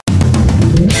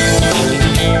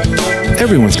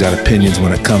Everyone's got opinions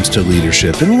when it comes to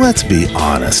leadership, and let's be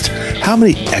honest, how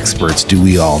many experts do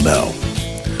we all know?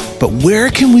 But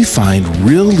where can we find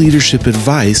real leadership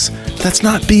advice that's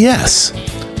not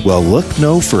BS? Well, look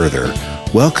no further.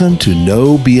 Welcome to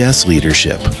No BS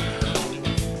Leadership,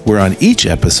 where on each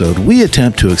episode we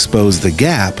attempt to expose the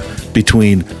gap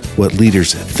between what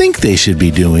leaders think they should be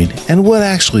doing and what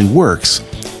actually works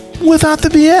without the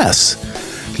BS.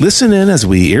 Listen in as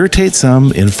we irritate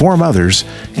some, inform others,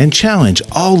 and challenge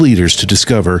all leaders to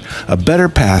discover a better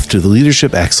path to the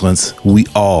leadership excellence we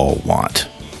all want.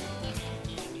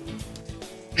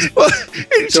 Well,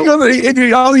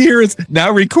 and all you hear is now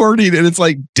recording, and it's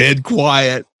like dead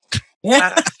quiet.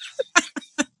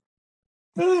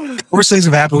 Worst things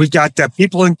have happened. We've got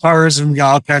people in cars and we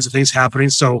got all kinds of things happening.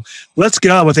 So let's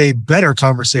get on with a better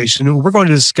conversation. We're going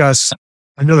to discuss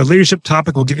another leadership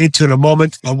topic we'll get into in a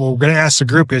moment. But what we're going to ask the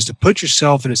group is to put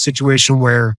yourself in a situation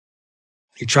where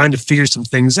you're trying to figure some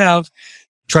things out,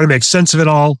 trying to make sense of it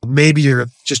all. Maybe you're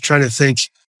just trying to think,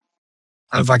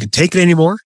 if I can take it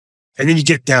anymore. And then you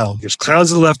get down. There's clowns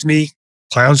to the left of me,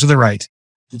 clowns to the right.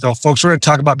 So folks, we're going to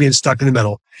talk about being stuck in the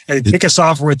middle. And to kick us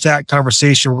off with that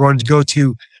conversation, we're going to go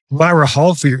to Myra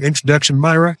Hall for your introduction.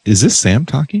 Myra. Is this Sam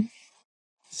talking?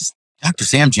 Dr.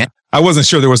 Sam Jen. I wasn't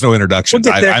sure there was no introduction.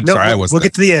 We'll I'm sorry, I wasn't. We'll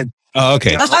get to the end. Oh,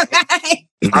 okay.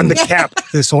 I'm the cap to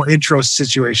this whole intro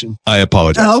situation. I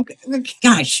apologize. Oh,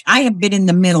 gosh, I have been in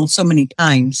the middle so many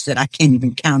times that I can't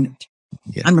even count it.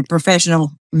 Yeah. I'm a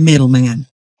professional middleman.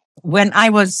 When I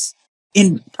was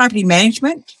in property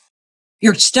management,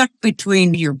 you're stuck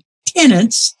between your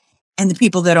tenants and the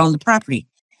people that own the property.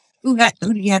 Who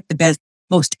do you have the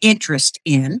most interest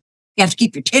in? You have to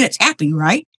keep your tenants happy,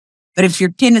 right? But if your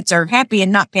tenants are happy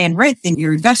and not paying rent, then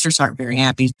your investors aren't very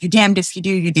happy. You're damned if you do,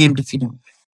 you're damned if you don't.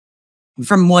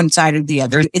 From one side or the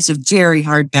other, it's a very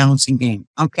hard balancing game,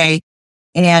 okay?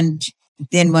 And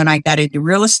then when I got into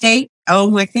real estate, oh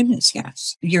my goodness,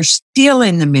 yes. You're still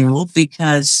in the middle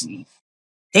because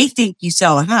they think you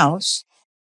sell a house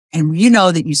and you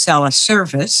know that you sell a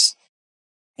service.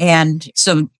 And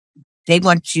so they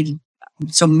want you to,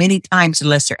 so many times,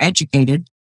 unless they're educated,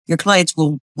 your clients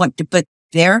will want to put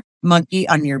their monkey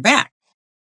on your back.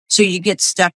 So you get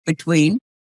stuck between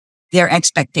their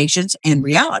expectations and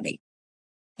reality.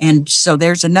 And so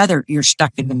there's another, you're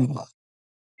stuck in the middle.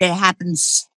 It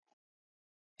happens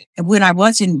when I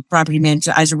was in property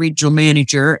management, I was a regional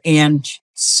manager. And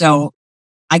so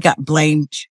I got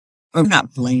blamed, or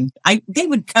not blamed. They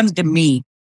would come to me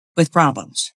with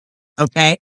problems.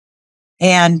 Okay.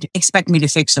 And expect me to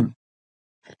fix them.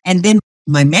 And then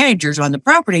my managers on the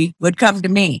property would come to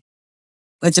me.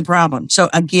 What's the problem? So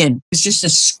again, it's just a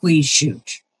squeeze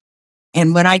shoot.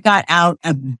 And when I got out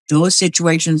of those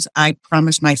situations, I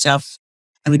promised myself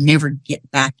I would never get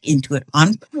back into it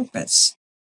on purpose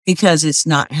because it's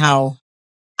not how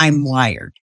I'm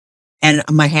wired. And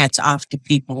my hat's off to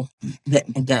people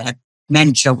that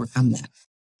manage to overcome that.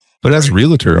 But as a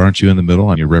realtor, aren't you in the middle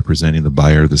and you're representing the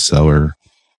buyer, the seller?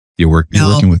 You're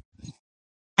working with.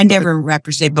 I never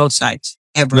represent both sides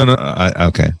ever. No.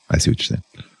 Okay. I see what you're saying.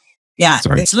 Yeah.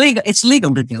 Sorry. It's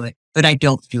legal to do it, but I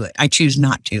don't do it. I choose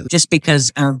not to just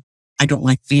because I don't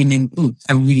like being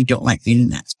I really don't like being in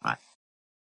that spot.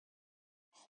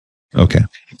 Okay.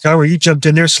 Conway, you jumped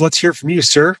in there, so let's hear from you,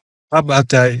 sir. How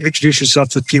about introduce yourself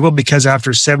to the people? Because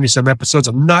after 70 some episodes,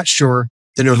 I'm not sure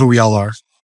they know who we all are.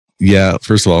 Yeah.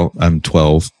 First of all, I'm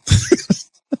 12.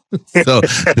 So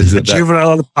juvenile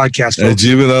on the podcast. A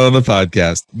juvenile on the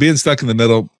podcast. Being stuck in the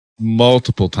middle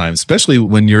multiple times, especially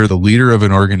when you're the leader of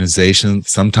an organization.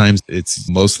 Sometimes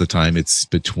most of the time it's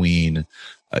between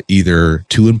either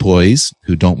two employees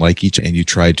who don't like each other and you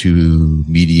try to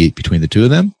mediate between the two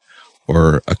of them,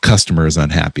 or a customer is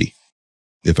unhappy.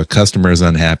 If a customer is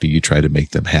unhappy, you try to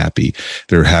make them happy.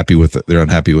 They're unhappy with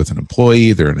an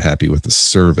employee. They're unhappy with the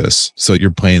service. So you're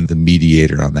playing the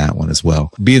mediator on that one as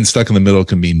well. Being stuck in the middle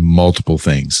can mean multiple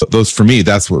things. For me,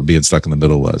 that's what being stuck in the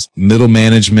middle was. Middle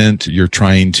management, you're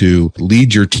trying to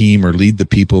lead your team or lead the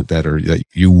people that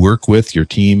you work with, your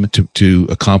team, to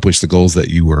accomplish the goals that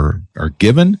you are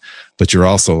given, but you're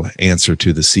also answer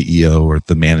to the CEO or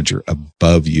the manager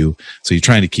above you. So you're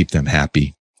trying to keep them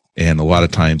happy. And a lot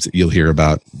of times you'll hear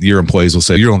about your employees will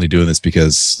say, you're only doing this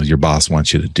because your boss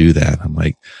wants you to do that. I'm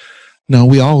like, no,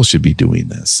 we all should be doing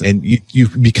this. And you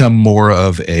become more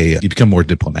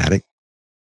diplomatic.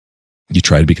 You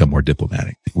try to become more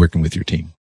diplomatic working with your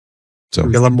team. So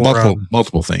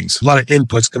multiple things. A lot of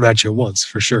inputs come at you at once,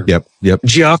 for sure. Yep.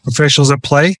 Geoff, professionals at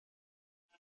play.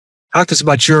 Talk to us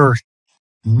about your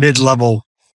mid-level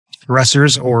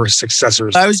stressors or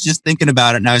successors. I was just thinking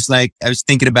about it, and I was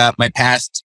thinking about my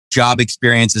past job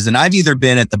experiences, and I've either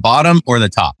been at the bottom or the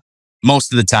top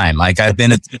most of the time. Like I've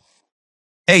been at,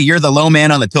 hey, you're the low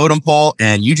man on the totem pole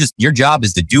and your job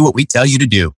is to do what we tell you to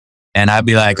do. And I'd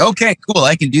be like, okay, cool.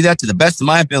 I can do that to the best of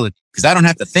my ability because I don't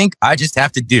have to think. I just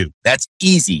have to do. That's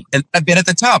easy. And I've been at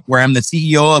the top where I'm the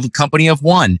CEO of a company of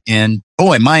one. And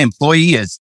boy, my employee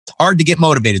is hard to get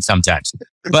motivated sometimes.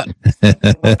 But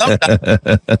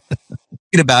sometimes,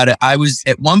 thinking about it,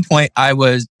 at one point, I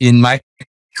was in my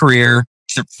career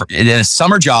in a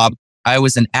summer job. I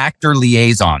was an actor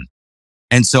liaison.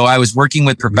 And so I was working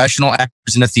with professional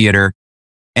actors in a theater.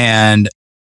 And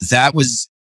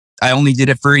I only did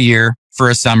it for a year, for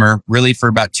a summer, really for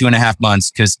about 2.5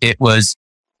 months, because it was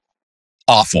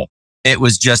awful. It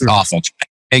was just awful.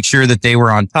 Make sure that they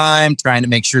were on time, trying to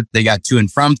make sure that they got to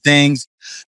and from things,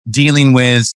 dealing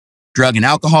with drug and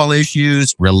alcohol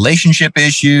issues, relationship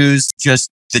issues, just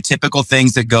the typical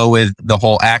things that go with the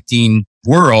whole acting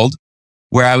world,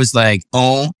 where I was like,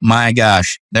 oh my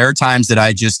gosh, there are times that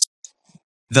I just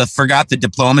forgot the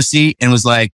diplomacy and was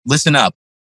like, listen up,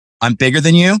 I'm bigger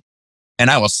than you. And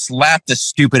I will slap the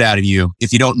stupid out of you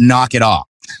if you don't knock it off.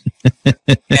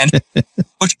 And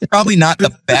which is probably not the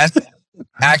best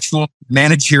actual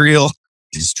managerial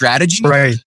strategy.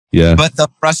 Right. Yeah. But the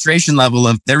frustration level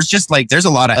of there's a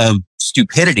lot of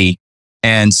stupidity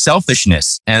and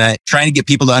selfishness and trying to get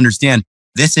people to understand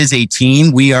this is a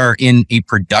team. We are in a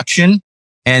production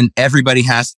and everybody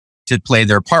has to play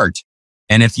their part.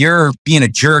 And if you're being a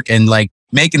jerk and like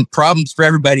making problems for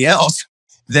everybody else,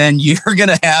 then you're going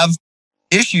to have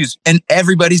issues and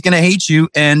everybody's going to hate you.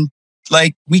 And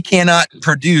like, we cannot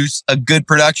produce a good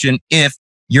production if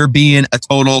you're being a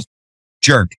total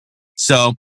jerk.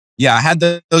 So yeah, I had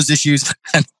those issues.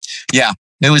 Yeah,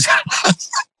 it was,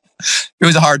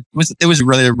 it was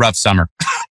really a rough summer.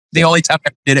 The only time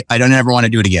I did it, I don't ever want to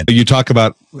do it again. You talk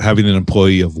about having an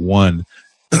employee of one.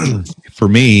 For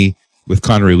me, with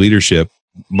Connery Leadership,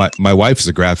 my wife is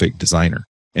a graphic designer.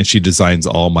 And she designs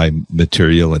all my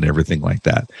material and everything like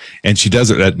that. And she does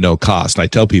it at no cost. And I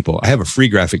tell people, I have a free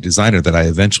graphic designer that I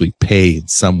eventually pay in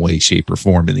some way, shape, or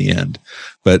form in the end.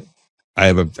 But I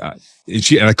have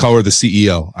and I call her the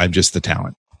CEO. I'm just the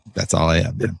talent. That's all I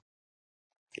am, man.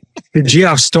 In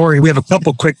Geoff's story, we have a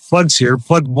couple quick plugs here.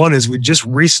 Plug one is we just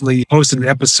recently posted an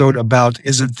episode about,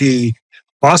 is it the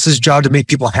boss's job to make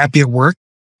people happy at work?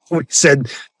 We said,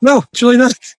 no, it's really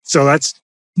not. So that's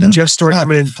Geoff's story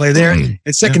coming in play there.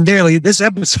 And secondarily, this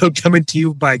episode coming to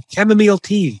you by chamomile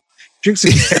tea. Drink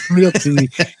some chamomile tea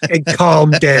and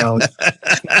calm down.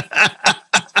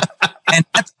 And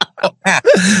that's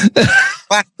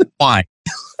why.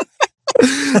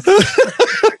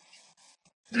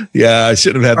 Yeah, I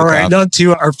should have had. All right, now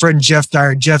to our friend Geoff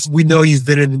Dyer. Geoff, we know you've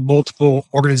been in multiple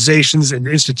organizations and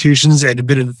institutions and have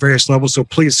been in various levels. So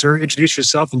please, sir, introduce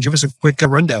yourself and give us a quick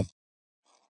rundown.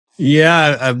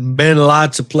 Yeah, I've been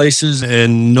lots of places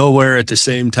and nowhere at the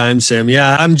same time, Sam.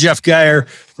 Yeah, I'm Geoff Geyer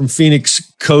from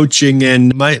Phoenix Coaching,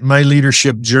 and my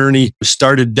leadership journey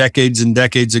started decades and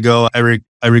decades ago.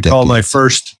 I recall my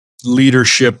first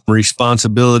leadership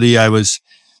responsibility. I was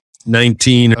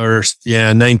 19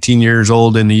 years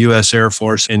old in the U.S. Air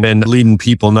Force and been leading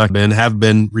people, have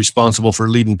been responsible for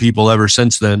leading people ever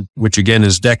since then, which again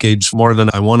is decades more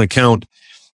than I want to count.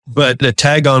 But to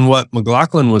tag on what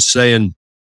McLaughlin was saying,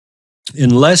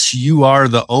 unless you are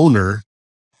the owner,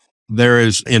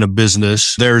 there's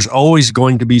always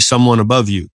going to be someone above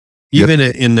you. Even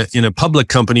in a public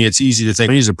company, it's easy to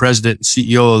think he's the president and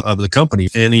CEO of the company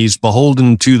and he's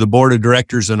beholden to the board of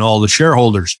directors and all the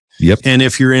shareholders. Yep. And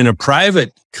if you're in a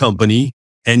private company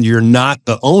and you're not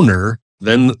the owner,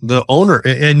 then the owner,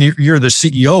 and you're the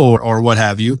CEO or what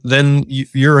have you, then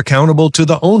you're accountable to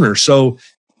the owner. So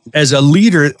as a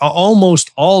leader,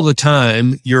 almost all the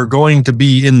time, you're going to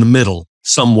be in the middle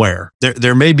somewhere.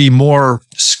 There may be more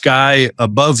sky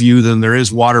above you than there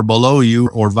is water below you,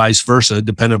 or vice versa,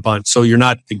 depending upon. So you're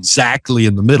not exactly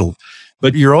in the middle,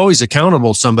 but you're always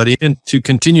accountable to somebody. And to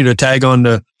continue to tag on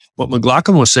to what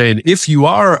McLaughlin was saying, if you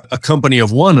are a company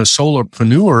of one, a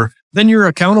solopreneur, then you're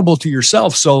accountable to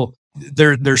yourself. So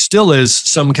there still is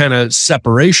some kind of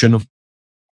separation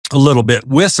a little bit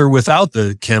with or without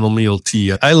the chamomile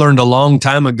tea. I learned a long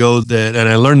time ago that, and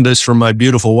I learned this from my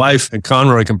beautiful wife, and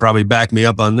Conroy can probably back me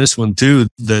up on this one too,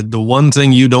 that the one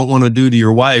thing you don't want to do to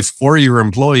your wife or your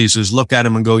employees is look at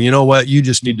them and go, you know what, you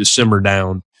just need to simmer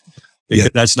down. Yeah.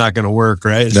 That's not going to work,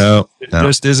 right? No. It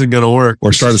just isn't going to work.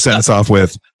 Or start a sentence off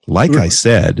with, like I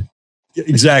said.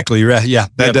 Exactly, right. Yeah.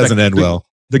 That doesn't end well.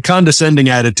 The condescending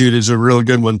attitude is a real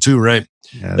good one too, right?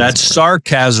 Yeah, that's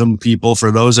sarcasm, people,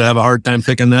 for those that have a hard time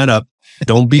picking that up.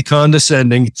 Don't be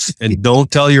condescending and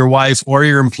don't tell your wife or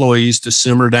your employees to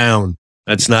simmer down.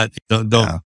 That's not,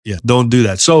 don't do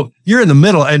that. So you're in the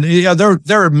middle. And yeah,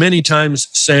 there are many times,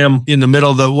 Sam, in the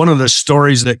middle. One of the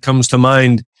stories that comes to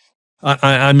mind,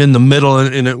 I'm in the middle,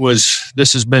 and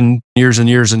this has been years and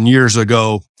years and years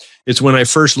ago. It's when I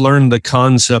first learned the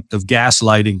concept of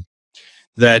gaslighting,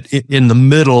 that in the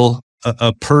middle,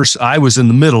 I was in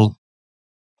the middle,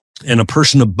 and a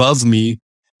person above me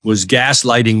was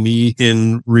gaslighting me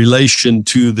in relation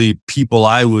to the people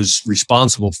I was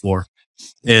responsible for.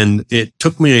 And it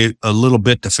took me a little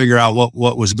bit to figure out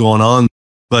what was going on,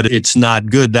 but it's not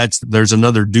good. There's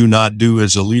another do not do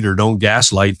as a leader. Don't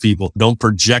gaslight people. Don't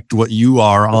project what you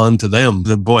are onto them.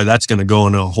 Then boy, that's going to go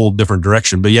in a whole different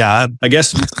direction. But yeah, I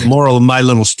guess the moral of my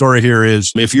little story here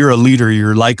is if you're a leader,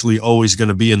 you're likely always going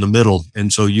to be in the middle.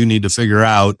 And so you need to figure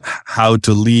out how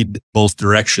to lead both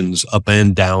directions, up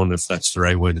and down, if that's the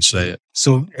right way to say it.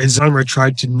 So as Anwar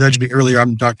tried to nudge me earlier,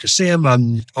 I'm Dr. Sam. I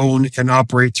own and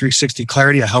operate 360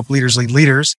 Clarity. I help leaders lead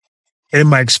leaders. And in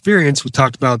my experience, we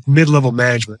talked about mid-level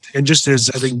management. And just as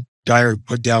I think Dyer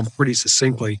put down pretty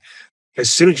succinctly, as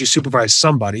soon as you supervise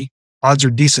somebody, odds are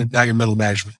decent now you're middle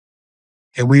management.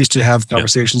 And we used to have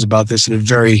conversations about this in a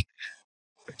very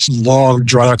long,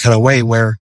 drawn-out kind of way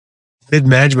where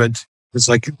mid-management is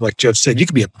like Jeff said, you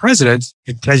could be a president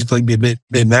and technically be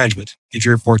mid-management if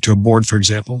you report to a board, for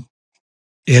example.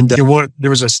 And there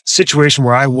was a situation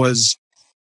where I was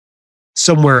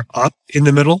somewhere up in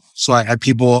the middle. So I had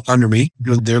people under me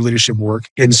doing their leadership work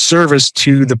in service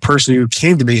to the person who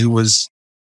came to me, who was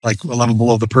like a level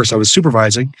below the person I was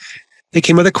supervising. They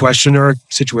came with a question or a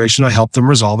situation. I helped them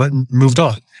resolve it and moved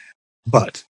on.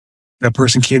 But that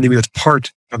person came to me with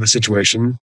part of the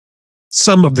situation,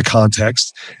 some of the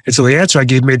context. And so the answer I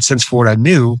gave made sense for what I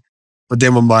knew. But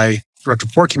then when my direct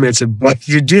report came in and said, but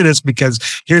you do this because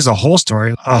here's the whole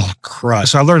story. Oh, crap.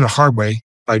 So I learned the hard way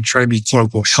by trying to be quote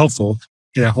unquote helpful.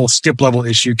 A whole skip level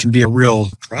issue can be a real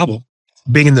problem.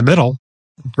 Being in the middle,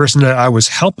 the person that I was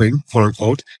helping, quote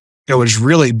unquote, it was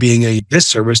really being a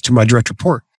disservice to my direct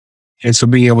report. And so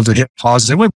being able to hit pause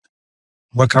and say, wait,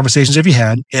 what conversations have you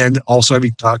had? And also have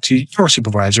you talked to your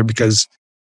supervisor, because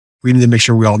we need to make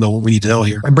sure we all know what we need to know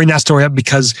here. I bring that story up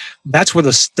because that's where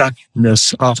the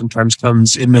stuckness oftentimes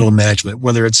comes in middle management,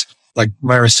 whether it's like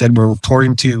Myra said, we're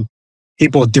reporting to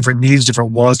people with different needs,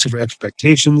 different wants, different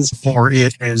expectations, or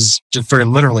it is just very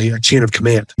literally a chain of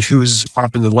command. Who's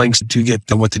popping the links to get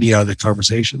what they need out of the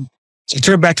conversation. So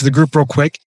turn back to the group real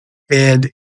quick.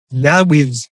 And now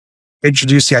we've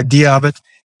introduced the idea of it.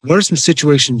 What are some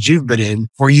situations you've been in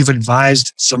where you've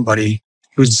advised somebody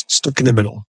who's stuck in the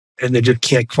middle and they just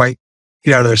can't quite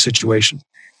get out of their situation?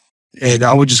 And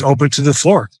I would just open it to the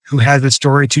floor. Who has a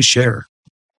story to share?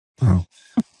 Oh.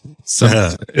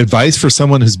 Some advice for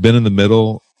someone who's in the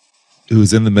middle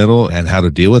and how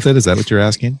to deal with it. Is that what you're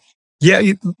asking?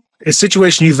 Yeah. A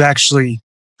situation you've actually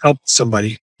helped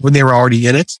somebody when they were already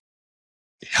in it,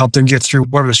 help them get through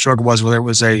whatever the struggle was, whether it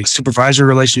was a supervisor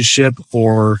relationship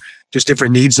or just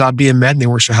different needs not being met and they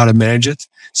weren't sure how to manage it.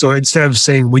 So instead of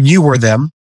saying when you were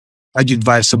them, how'd you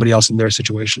advise somebody else in their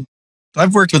situation?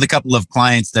 I've worked with a couple of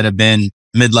clients that have been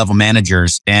mid-level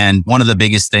managers. And one of the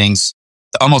biggest things,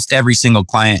 almost every single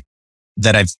client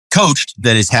that I've coached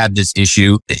that has had this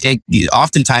issue,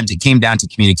 oftentimes it came down to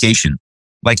communication.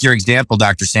 Like your example,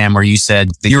 Dr. Sam, where you said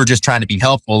that you were just trying to be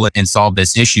helpful and solve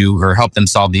this issue or help them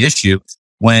solve the issue,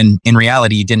 when in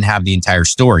reality, you didn't have the entire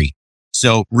story.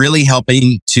 So really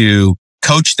helping to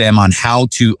coach them on how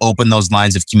to open those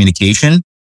lines of communication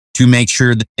to make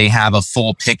sure that they have a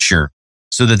full picture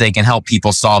so that they can help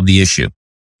people solve the issue.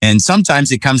 And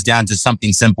sometimes it comes down to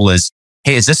something simple as,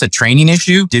 hey, is this a training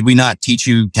issue? Did we not teach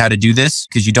you how to do this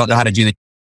because you don't know how to do it?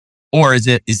 Or is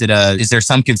there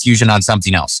some confusion on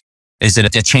something else? Is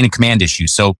it a chain of command issue?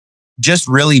 So just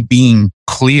really being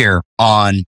clear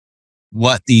on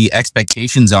what the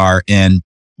expectations are and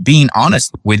being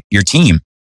honest with your team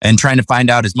and trying to find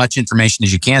out as much information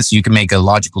as you can so you can make a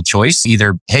logical choice.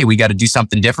 Either, hey, we got to do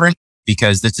something different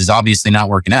because this is obviously not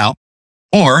working out,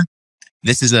 or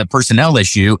this is a personnel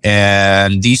issue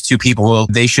and these two people,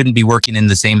 they shouldn't be working in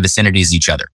the same vicinity as each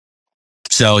other.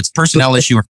 So it's personnel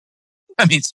issue. I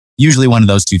mean, it's usually one of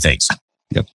those two things.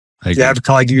 Yep. I have a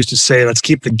colleague who used to say, let's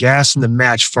keep the gas and the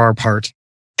match far apart.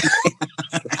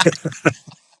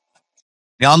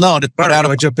 We all know to put out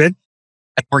a jump in.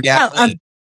 More gas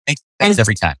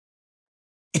every time.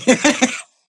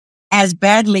 As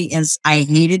badly as I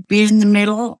hated being in the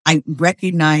middle, I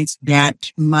recognized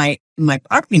that my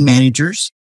property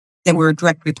managers that were a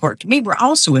direct report to me were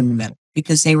also in the middle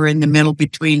because they were in the middle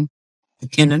between the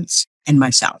tenants and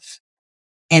myself.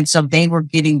 And so they were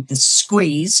getting the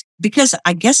squeeze because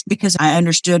I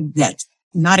understood that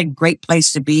not a great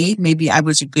place to be. Maybe I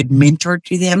was a good mentor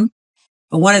to them.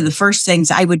 But one of the first things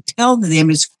I would tell them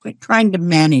is quit trying to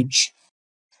manage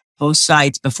both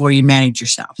sides before you manage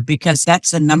yourself, because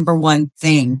that's the number one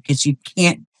thing, because you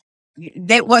can't,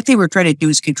 what they were trying to do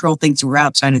is control things that were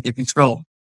outside of their control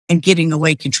and giving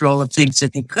away control of things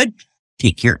that they could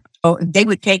take care of. So they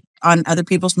would take on other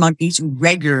people's monkeys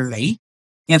regularly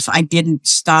if I didn't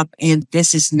stop and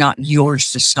this is not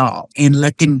yours to solve, and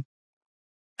let them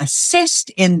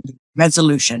assist in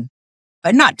resolution,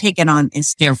 but not take it on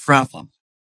as their problem.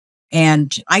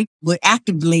 And I would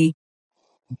actively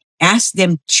ask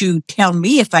them to tell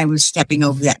me if I was stepping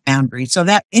over that boundary. So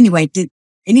that, anyway, they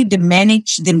need to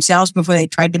manage themselves before they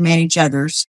tried to manage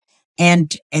others,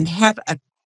 and have a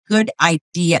good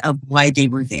idea of why they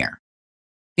were there.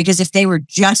 Because if they were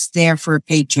just there for a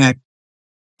paycheck,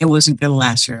 it wasn't going to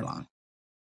last very long.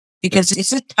 Because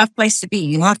it's a tough place to be.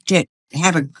 You have to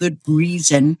have a good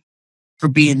reason for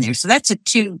being there. So that's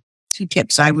two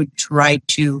tips I would try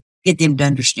to get them to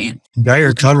understand. Guy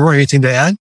or Conroy, anything to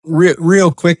add?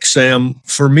 Real quick, Sam,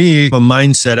 for me, a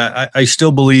mindset, I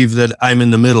still believe that I'm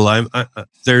in the middle.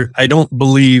 I don't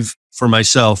believe for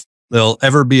myself there'll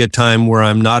ever be a time where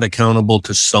I'm not accountable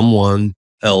to someone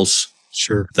else.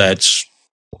 Sure. That's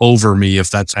over me.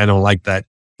 I don't like that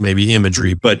maybe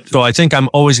imagery, but so I think I'm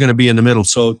always going to be in the middle.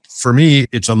 So for me,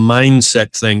 it's a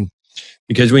mindset thing,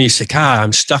 because when you say,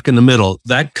 I'm stuck in the middle,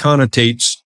 that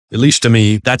connotates, at least to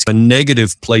me, that's a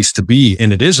negative place to be.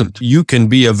 And it isn't. You can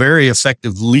be a very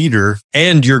effective leader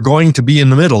and you're going to be in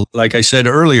the middle. Like I said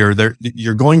earlier,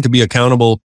 you're going to be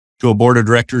accountable to a board of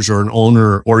directors or an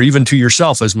owner, or even to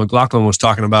yourself, as McLaughlin was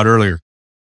talking about earlier.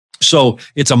 So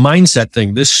it's a mindset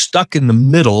thing. This stuck in the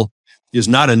middle is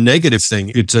not a negative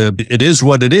thing. It is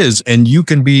what it is. And you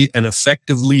can be an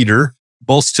effective leader,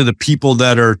 both to the people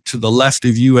that are to the left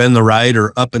of you and the right,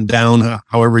 or up and down,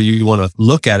 however you want to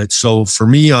look at it. So for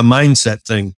me, a mindset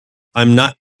thing, I'm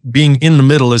not being in the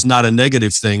middle is not a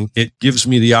negative thing. It gives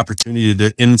me the opportunity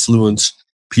to influence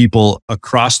people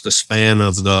across the span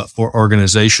of the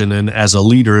organization. And as a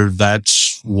leader,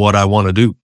 that's what I want to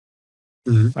do.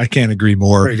 I can't agree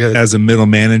more. As a middle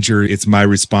manager, it's my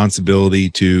responsibility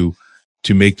to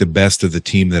make the best of the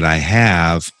team that I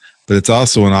have, but it's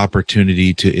also an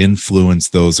opportunity to influence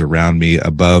those around me,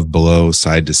 above, below,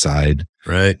 side to side.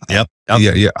 Right. Yep.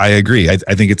 Yeah, I agree. I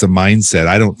think it's a mindset.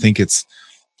 I don't think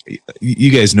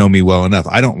you guys know me well enough.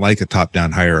 I don't like a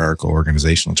top-down hierarchical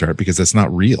organizational chart, because that's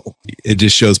not real. It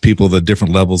just shows people the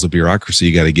different levels of bureaucracy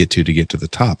you got to get to the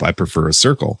top. I prefer a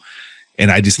circle.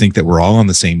 And I just think that we're all on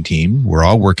the same team. We're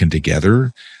all working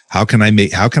together. How can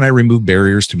I remove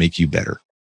barriers to make you better?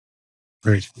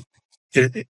 Right.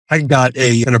 I got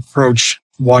an approach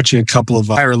watching a couple of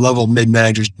higher level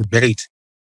mid-managers debate.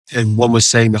 And one was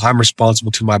saying that I'm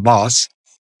responsible to my boss.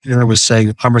 And the other was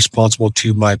saying I'm responsible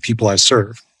to my people I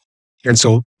serve. And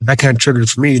so that kind of triggered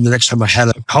for me. The next time I had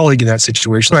a colleague in that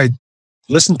situation, I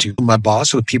listened to my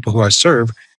boss or the people who I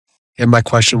serve. And my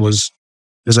question was,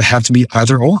 does it have to be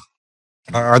either or?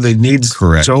 Are the needs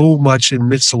so much in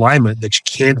misalignment that you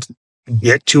can't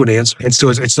get to an answer? And so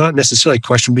it's not necessarily a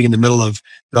question being in the middle of,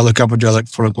 do I look up or do I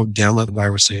look quote unquote down, like the guy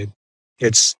was saying.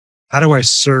 It's, how do I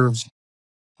serve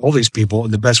all these people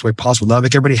in the best way possible? Not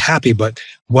make everybody happy, but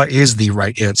what is the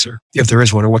right answer, if there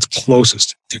is one, or what's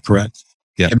closest to correct?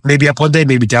 Yeah. And maybe up one day,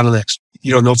 maybe down the next.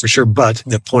 You don't know for sure, but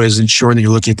the point is ensuring that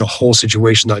you're looking at the whole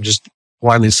situation, not just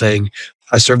blindly saying,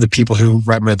 I serve the people who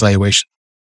write my evaluation.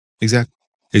 Exactly.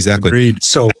 Agreed.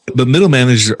 So, but middle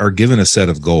managers are given a set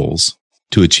of goals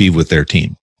to achieve with their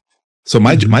team. So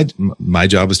my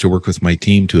job is to work with my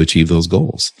team to achieve those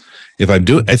goals.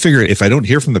 I figure if I don't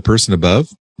hear from the person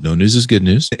above, no news is good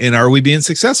news. And are we being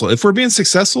successful? If we're being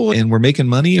successful and we're making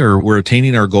money or we're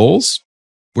attaining our goals,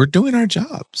 we're doing our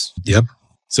jobs. Yep.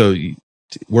 So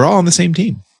we're all on the same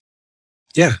team.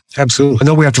 Yeah, absolutely. I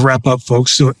know we have to wrap up,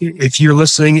 folks. So if you're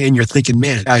listening and you're thinking,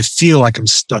 man, I feel like I'm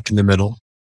stuck in the middle,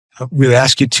 we'll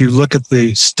ask you to look at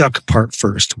the stuck part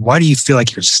first. Why do you feel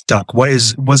like you're stuck? What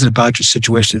is it about your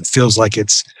situation that feels like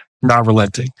it's not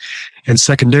relenting? And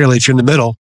secondarily, if you're in the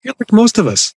middle, you're like most of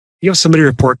us. You have somebody to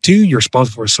report to, you're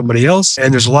responsible for somebody else,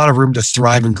 and there's a lot of room to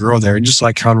thrive and grow there. And just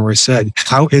like Conroy said,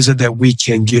 how is it that we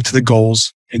can get to the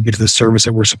goals and get to the service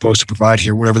that we're supposed to provide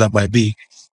here, whatever that might be?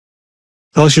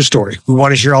 Tell us your story. We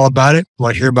want to hear all about it. We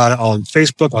want to hear about it on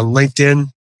Facebook, on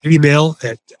LinkedIn, email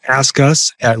at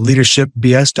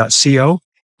askus@leadershipbs.co.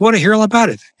 We want to hear all about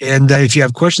it. And if you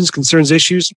have questions, concerns,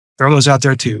 issues, throw those out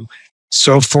there too.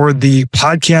 So for the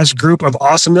podcast group of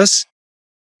awesomeness,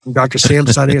 I'm Dr. Sam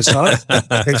signing us off.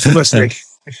 Thanks for listening.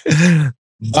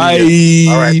 Bye.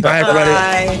 All right. Bye, everybody.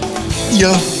 Bye.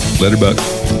 Later, bud.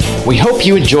 We hope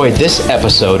you enjoyed this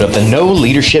episode of the No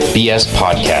Leadership BS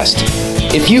podcast.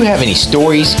 If you have any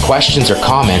stories, questions, or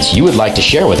comments you would like to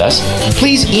share with us,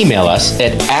 please email us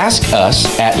at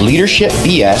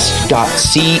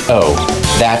askus@leadershipbs.co.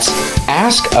 That's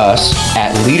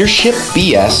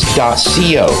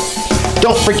askus@leadershipbs.co.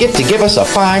 Don't forget to give us a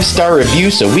 5-star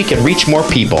review so we can reach more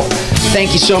people.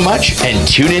 Thank you so much, and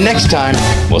tune in next time.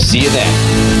 We'll see you then.